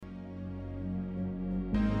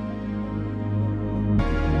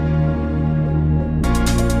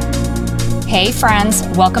Hey friends,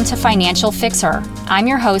 welcome to Financial Fixer. I'm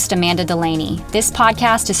your host, Amanda Delaney. This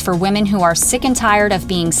podcast is for women who are sick and tired of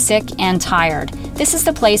being sick and tired. This is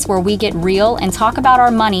the place where we get real and talk about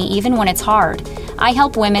our money even when it's hard. I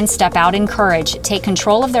help women step out in courage, take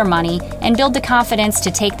control of their money, and build the confidence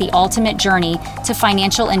to take the ultimate journey to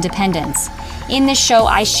financial independence. In this show,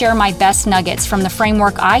 I share my best nuggets from the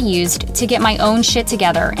framework I used to get my own shit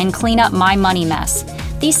together and clean up my money mess.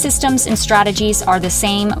 These systems and strategies are the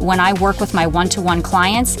same when I work with my one-to-one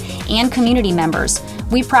clients and community members.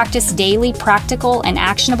 We practice daily practical and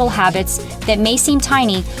actionable habits that may seem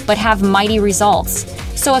tiny but have mighty results.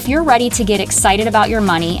 So if you're ready to get excited about your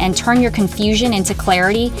money and turn your confusion into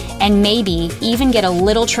clarity and maybe even get a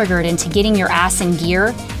little triggered into getting your ass in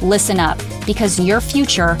gear, listen up, because your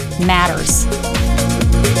future matters.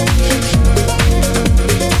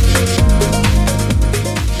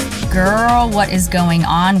 Girl, what is going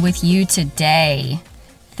on with you today?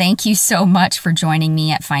 Thank you so much for joining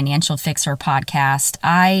me at Financial Fixer Podcast.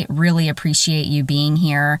 I really appreciate you being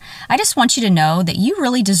here. I just want you to know that you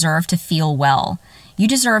really deserve to feel well. You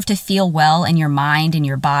deserve to feel well in your mind, in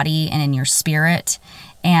your body, and in your spirit.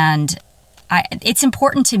 And it's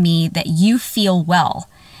important to me that you feel well.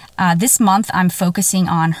 This month, I'm focusing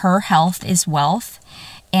on Her Health is Wealth.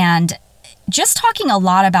 And just talking a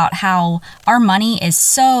lot about how our money is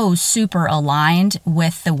so super aligned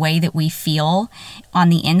with the way that we feel on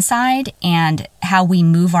the inside and how we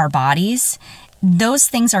move our bodies. Those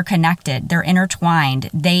things are connected. They're intertwined.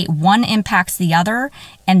 One impacts the other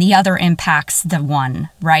and the other impacts the one,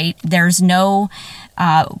 right? There's no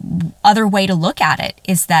other way to look at it,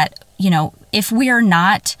 is that, if we are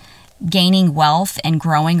not gaining wealth and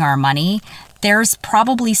growing our money, there's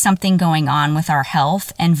probably something going on with our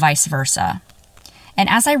health and vice versa. And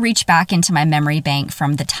as I reach back into my memory bank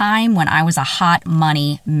from the time when I was a hot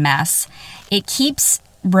money mess, it keeps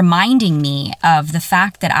reminding me of the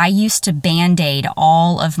fact that I used to band-aid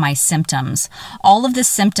all of my symptoms, all of the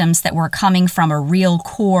symptoms that were coming from a real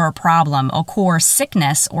core problem, a core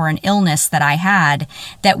sickness or an illness that I had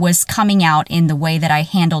that was coming out in the way that I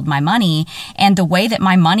handled my money and the way that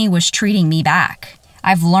my money was treating me back.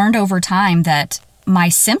 I've learned over time that my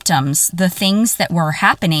symptoms, the things that were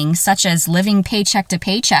happening, such as living paycheck to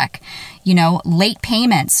paycheck, late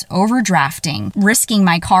payments, overdrafting, risking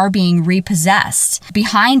my car being repossessed,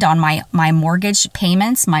 behind on my mortgage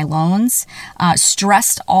payments, my loans,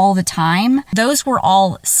 stressed all the time. Those were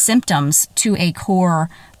all symptoms to a core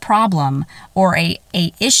problem or a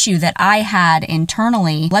issue that I had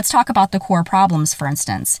internally. Let's talk about the core problems, for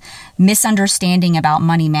instance. Misunderstanding about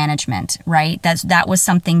money management, right? That was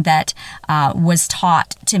something that was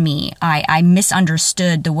taught to me. I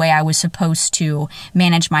misunderstood the way I was supposed to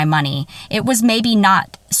manage my money. It was maybe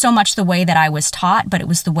not so much the way that I was taught, but it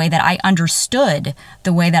was the way that I understood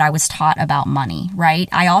the way that I was taught about money, right?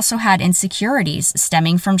 I also had insecurities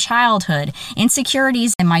stemming from childhood,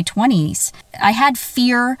 insecurities in my 20s. I had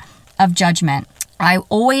fear of judgment. I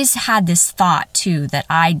always had this thought too that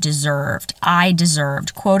I deserved,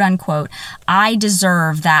 quote unquote, I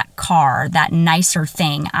deserve that car, that nicer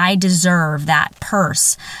thing. I deserve that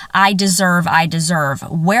purse. I deserve.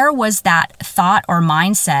 Where was that thought or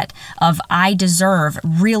mindset of I deserve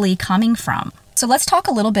really coming from? So let's talk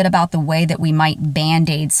a little bit about the way that we might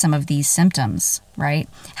band-aid some of these symptoms, right?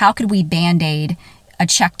 How could we band-aid a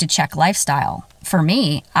check-to-check lifestyle? For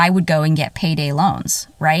me, I would go and get payday loans,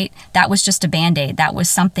 right? That was just a Band-Aid. That was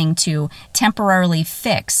something to temporarily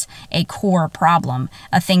fix a core problem,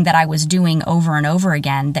 a thing that I was doing over and over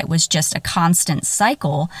again that was just a constant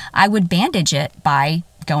cycle. I would bandage it by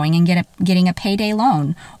going and getting a payday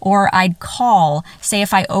loan. Or I'd call, say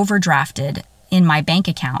if I overdrafted in my bank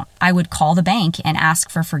account, I would call the bank and ask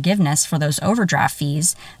for forgiveness for those overdraft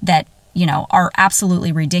fees that are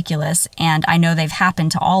absolutely ridiculous. And I know they've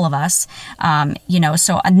happened to all of us,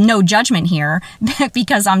 so no judgment here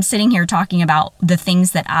because I'm sitting here talking about the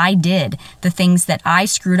things that I did, the things that I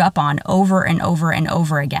screwed up on over and over and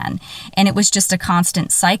over again. And it was just a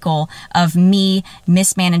constant cycle of me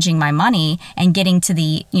mismanaging my money and getting to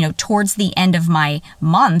the, towards the end of my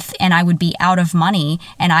month, and I would be out of money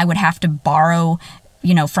and I would have to borrow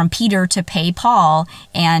from Peter to pay Paul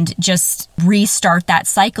and just restart that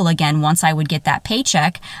cycle again. Once I would get that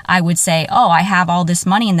paycheck, I would say, oh, I have all this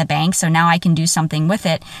money in the bank, so now I can do something with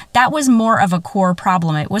it. That was more of a core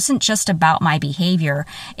problem. It wasn't just about my behavior.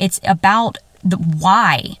 It's about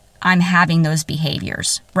why I'm having those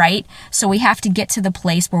behaviors, right? So we have to get to the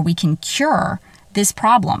place where we can cure this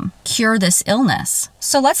problem, cure this illness.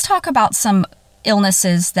 So let's talk about some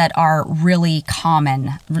illnesses that are really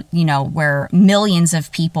common, where millions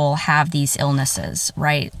of people have these illnesses,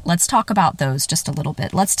 right? Let's talk about those just a little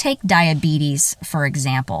bit. Let's take diabetes, for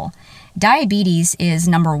example. Diabetes is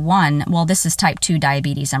number one. Well, this is type 2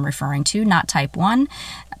 diabetes I'm referring to, not type 1.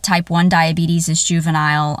 Type 1 diabetes is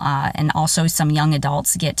juvenile, and also some young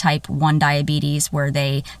adults get type 1 diabetes where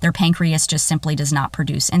their pancreas just simply does not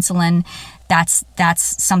produce insulin. That's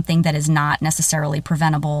something that is not necessarily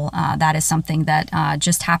preventable. That is something that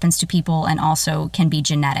just happens to people and also can be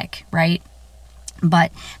genetic, right?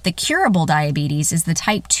 But the curable diabetes is the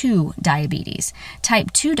type 2 diabetes.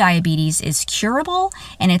 Type 2 diabetes is curable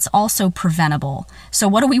and it's also preventable. So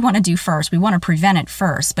what do we want to do first? We want to prevent it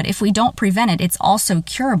first. But if we don't prevent it, it's also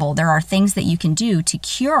curable. There are things that you can do to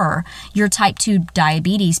cure your type 2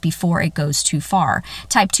 diabetes before it goes too far.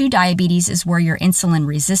 Type 2 diabetes is where you're insulin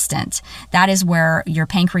resistant. That is where your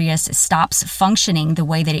pancreas stops functioning the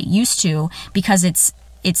way that it used to because it's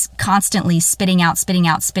constantly spitting out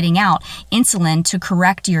insulin to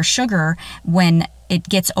correct your sugar when it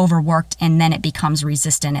gets overworked and then it becomes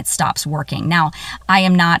resistant. It stops working. Now, I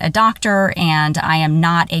am not a doctor and I am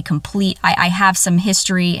not a complete, I have some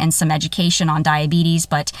history and some education on diabetes,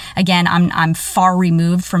 but again, I'm far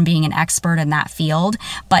removed from being an expert in that field.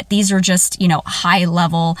 But these are just, high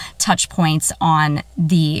level touch points on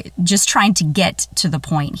just trying to get to the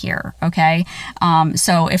point here. Okay.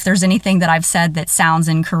 So if there's anything that I've said that sounds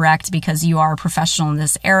incorrect because you are a professional in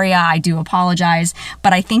this area, I do apologize,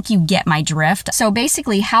 but I think you get my drift. So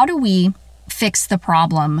basically, how do we fix the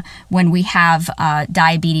problem when we have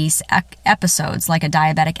diabetes episodes? Like a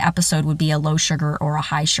diabetic episode would be a low sugar or a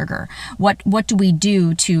high sugar. What do we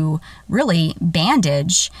do to really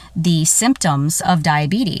bandage the symptoms of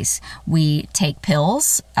diabetes? We take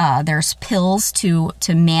pills. There's pills to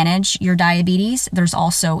manage your diabetes. There's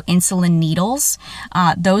also insulin needles.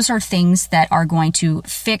 Those are things that are going to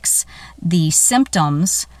fix the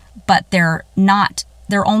symptoms, but they're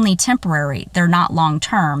only temporary. They're not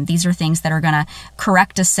long-term. These are things that are going to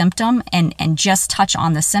correct a symptom and just touch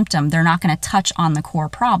on the symptom. They're not going to touch on the core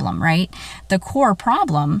problem, right? The core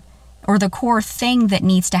problem or the core thing that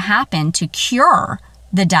needs to happen to cure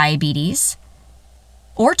the diabetes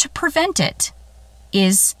or to prevent it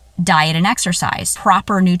is diet and exercise,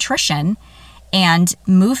 proper nutrition and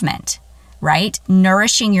movement. Right?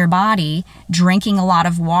 Nourishing your body, drinking a lot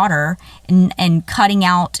of water, and cutting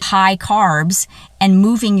out high carbs and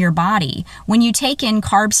moving your body. When you take in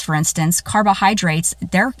carbs, for instance, carbohydrates,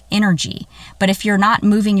 they're energy. But if you're not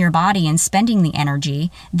moving your body and spending the energy,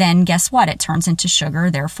 then guess what? It turns into sugar,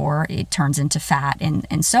 therefore it turns into fat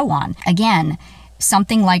and so on. Again,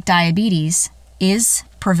 something like diabetes is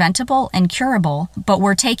preventable and curable, but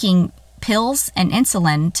we're taking pills and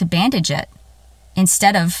insulin to bandage it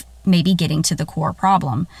instead of maybe getting to the core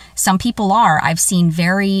problem. Some people are. I've seen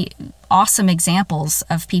very awesome examples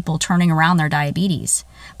of people turning around their diabetes,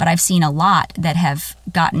 but I've seen a lot that have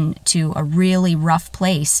gotten to a really rough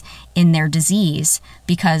place in their disease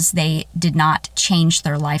because they did not change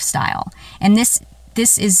their lifestyle. And this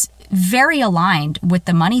is very aligned with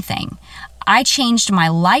the money thing. I changed my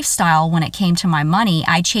lifestyle when it came to my money.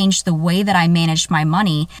 I changed the way that I managed my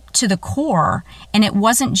money to the core. And it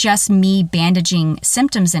wasn't just me bandaging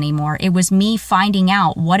symptoms anymore. It was me finding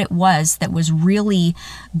out what it was that was really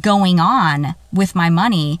going on with my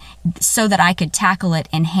money so that I could tackle it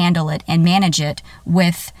and handle it and manage it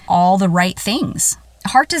with all the right things.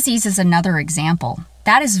 Heart disease is another example.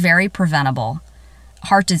 That is very preventable.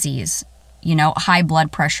 Heart disease. High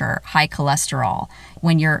blood pressure, high cholesterol,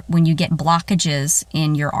 when you get blockages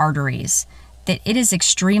in your arteries, that it is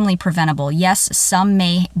extremely preventable. Yes, some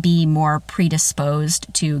may be more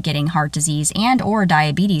predisposed to getting heart disease and or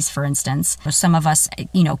diabetes, for instance. Some of us,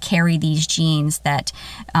 carry these genes that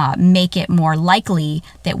make it more likely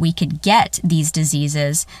that we could get these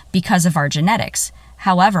diseases because of our genetics.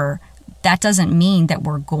 However, that doesn't mean that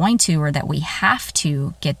we're going to or that we have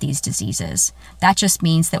to get these diseases. That just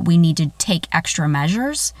means that we need to take extra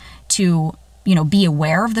measures to, be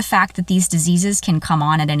aware of the fact that these diseases can come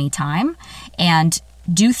on at any time and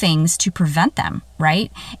do things to prevent them,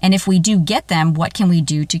 right? And if we do get them, what can we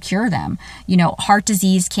do to cure them? Heart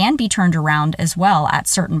disease can be turned around as well at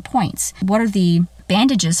certain points. What are the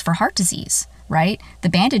bandages for heart disease, right? The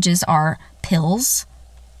bandages are pills,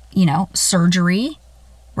 surgery,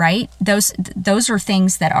 right? Those are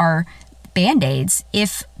things that are Band-Aids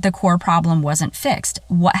if the core problem wasn't fixed.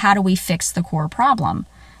 How do we fix the core problem?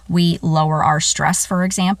 We lower our stress, for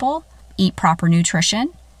example, eat proper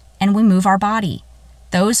nutrition, and we move our body.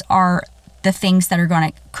 Those are the things that are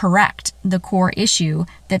going to correct the core issue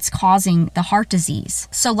that's causing the heart disease.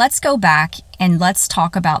 So let's go back and let's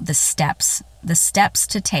talk about the steps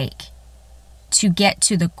to take to get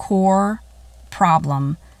to the core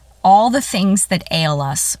problem, all the things that ail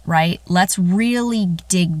us, right? Let's really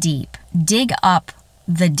dig deep, dig up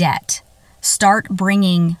the debt. Start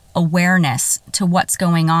bringing awareness to what's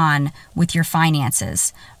going on with your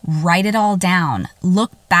finances. Write it all down.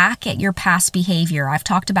 Look back at your past behavior. I've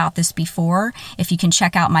talked about this before. If you can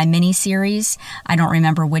check out my mini series, I don't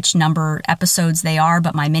remember which number episodes they are,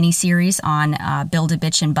 but my mini series on Build a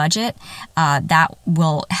Bitch and Budget, that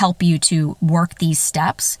will help you to work these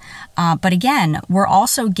steps. But again, we're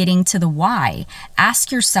also getting to the why.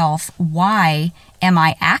 Ask yourself, why am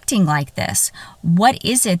I acting like this? What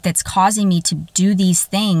is it that's causing me to do these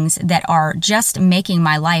things that are just making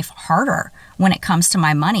my life harder when it comes to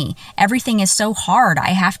my money? Everything is so hard. I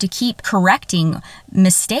have to keep correcting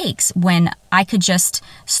mistakes when I could just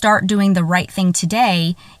start doing the right thing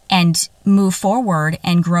today and move forward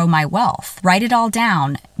and grow my wealth. Write it all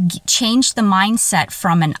down. Change the mindset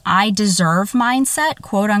from an I deserve mindset,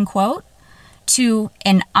 quote unquote, to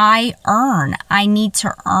an I need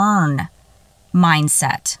to earn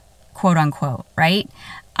mindset, quote unquote, right?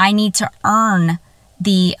 I need to earn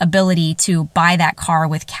the ability to buy that car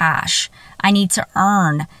with cash. I need to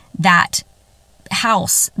earn that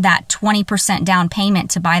house, that 20% down payment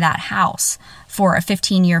to buy that house for a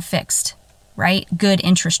 15-year fixed, right? Good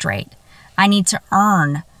interest rate. I need to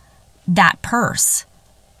earn that purse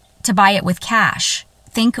to buy it with cash.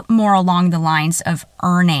 Think more along the lines of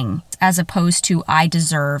earning as opposed to I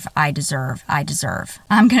deserve.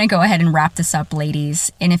 I'm going to go ahead and wrap this up,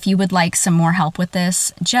 ladies. And if you would like some more help with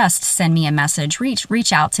this, just send me a message.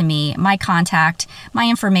 Reach out to me. My contact, my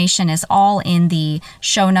information is all in the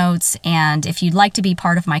show notes. And if you'd like to be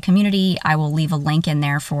part of my community, I will leave a link in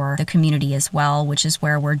there for the community as well, which is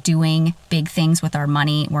where we're doing big things with our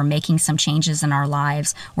money. We're making some changes in our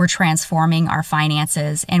lives. We're transforming our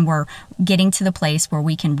finances, and we're getting to the place where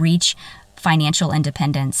we can reach financial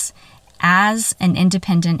independence as an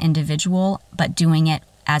independent individual, but doing it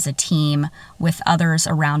as a team with others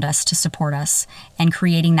around us to support us and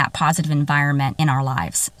creating that positive environment in our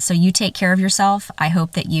lives. So you take care of yourself. I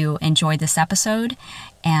hope that you enjoyed this episode,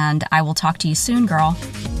 and I will talk to you soon, girl.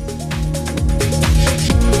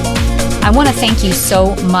 I want to thank you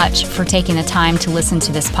so much for taking the time to listen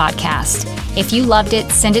to this podcast. If you loved it,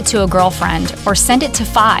 send it to a girlfriend or send it to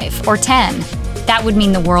 5 or 10. That would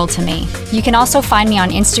mean the world to me. You can also find me on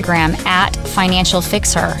Instagram at Financial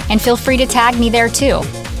Fixer, and feel free to tag me there too.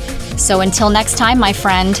 So until next time, my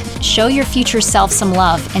friend, show your future self some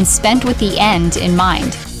love and spend with the end in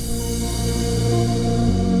mind.